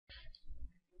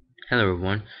Hello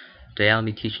everyone, today I'll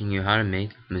be teaching you how to make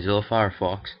Mozilla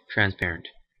Firefox transparent.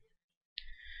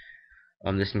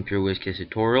 This is ComputerWizKids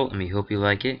tutorial and we hope you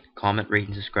like it. Comment, rate,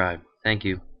 and subscribe. Thank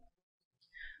you.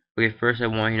 Okay, first I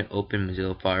want you to open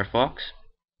Mozilla Firefox,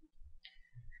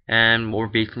 and what we're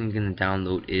basically going to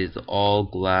download is the all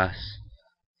glass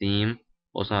theme.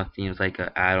 Well, it's not a theme, it's like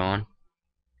an add-on.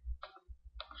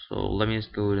 So let me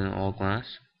just go to all glass.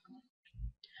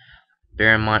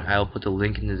 Bear in mind I'll put the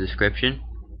link in the description.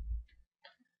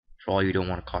 For all you don't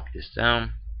want to copy this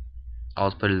down, I'll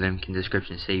just put a link in the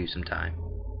description to save you some time.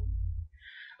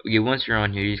 Okay, once you're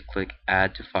on here, you just click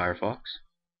Add to Firefox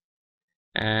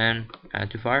and Add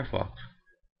to Firefox.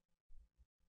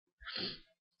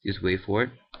 Just wait for it.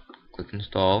 Click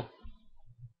Install.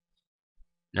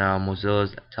 Now Mozilla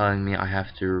is telling me I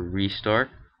have to restart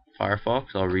Firefox.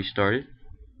 I'll restart it.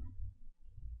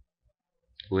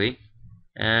 Wait,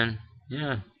 and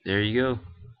yeah, there you go.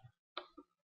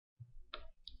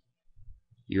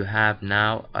 You have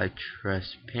now a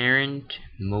transparent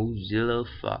Mozilla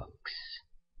Fox.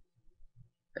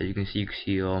 As you can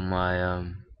see all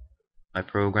my my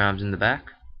programs in the back.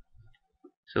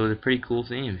 So it's a pretty cool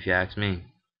theme if you ask me.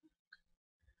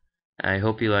 I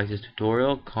hope you like this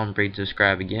tutorial. Comment, rate,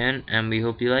 subscribe again, and we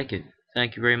hope you like it.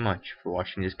 Thank you very much for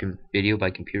watching this video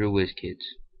by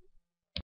ComputerWizKids.